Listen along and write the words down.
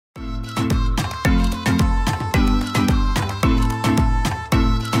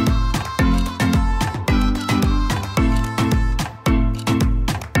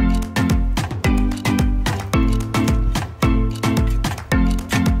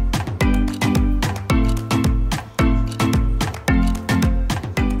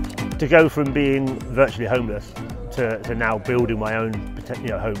To go from being virtually homeless to now building my own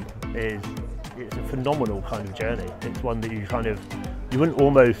home it's a phenomenal kind of journey. It's one that you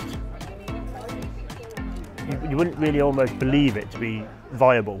wouldn't really almost believe it to be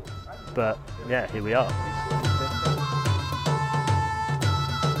viable, but yeah, here we are.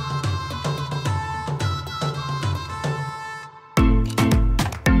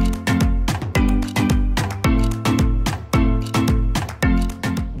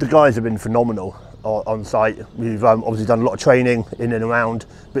 The guys have been phenomenal on site. We've obviously done a lot of training in and around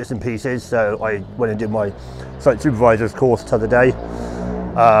bits and pieces. So I went and did my site supervisor's course the other day,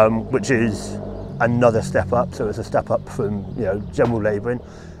 which is another step up. So it's a step up from general labouring.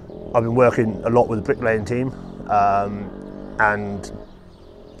 I've been working a lot with the bricklaying team, and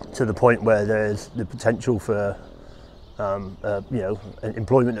to the point where there's the potential for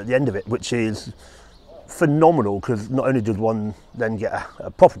employment at the end of it, which is phenomenal, because not only does one then get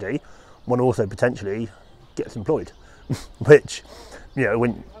a property, one also potentially gets employed. Which,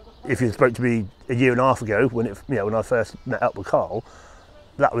 if you spoke to me a year and a half ago when I first met up with Carl,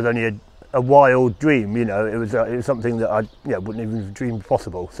 that was only a wild dream. It was something that I wouldn't even have dreamed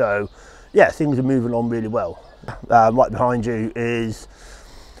possible. So yeah, things are moving on really well. Right behind you is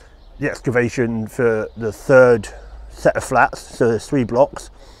the excavation for the third set of flats. So there's 3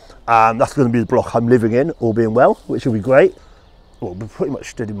 blocks. That's going to be the block I'm living in, all being well, which will be great. Well, we're pretty much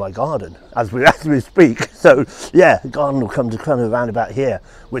stood in my garden as we speak. So yeah, the garden will come to kind of around about here,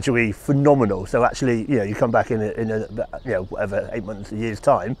 which will be phenomenal. So actually, you come back in whatever, 8 months, a year's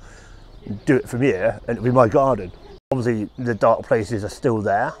time, do it from here, and it'll be my garden. Obviously, the dark places are still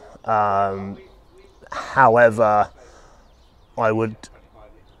there. However, I would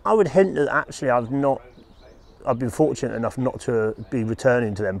hint that actually I've been fortunate enough not to be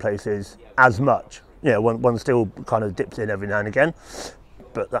returning to them places as much. One still kind of dips in every now and again,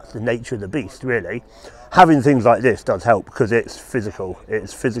 but that's the nature of the beast, really. Having things like this does help, because it's physical,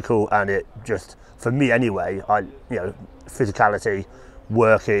 and it just, for me anyway, physicality,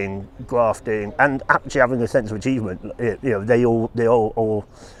 working, grafting, and actually having a sense of achievement, they all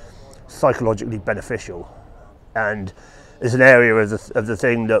psychologically beneficial. And it's an area of the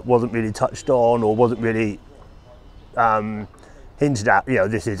thing that wasn't really touched on, or wasn't really hinted at.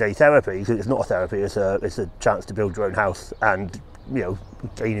 This is a therapy, because it's not a therapy, it's a chance to build your own house and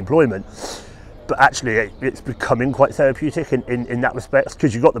gain employment. But actually it's becoming quite therapeutic in that respect,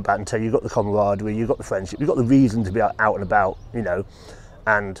 because you've got the banter, you've got the camaraderie, you've got the friendship, you've got the reason to be out and about,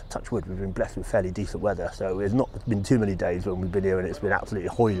 and touch wood, we've been blessed with fairly decent weather, so there's not been too many days when we've been here and it's been absolutely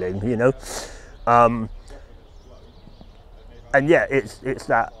hoiling, and yeah, it's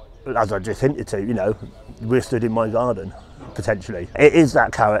that, as I just hinted to, we're stood in my garden, potentially. It is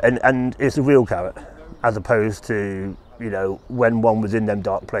that carrot, and it's a real carrot, as opposed to, when one was in them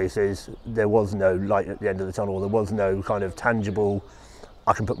dark places, there was no light at the end of the tunnel, there was no kind of tangible,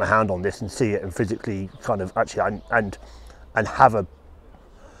 I can put my hand on this and see it and physically kind of actually, and have a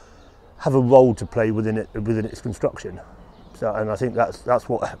role to play within its construction. So, and I think that's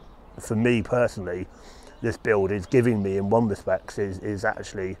what, for me personally, this build is giving me in one respect, is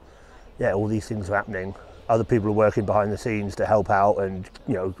actually, yeah, all these things are happening. Other people are working behind the scenes to help out, and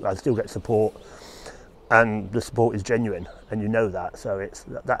I still get support, and the support is genuine, and that, so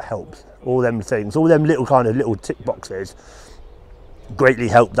that helps. All them things, all them little tick boxes greatly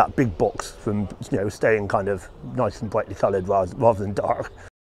help that big box from staying kind of nice and brightly coloured rather than dark.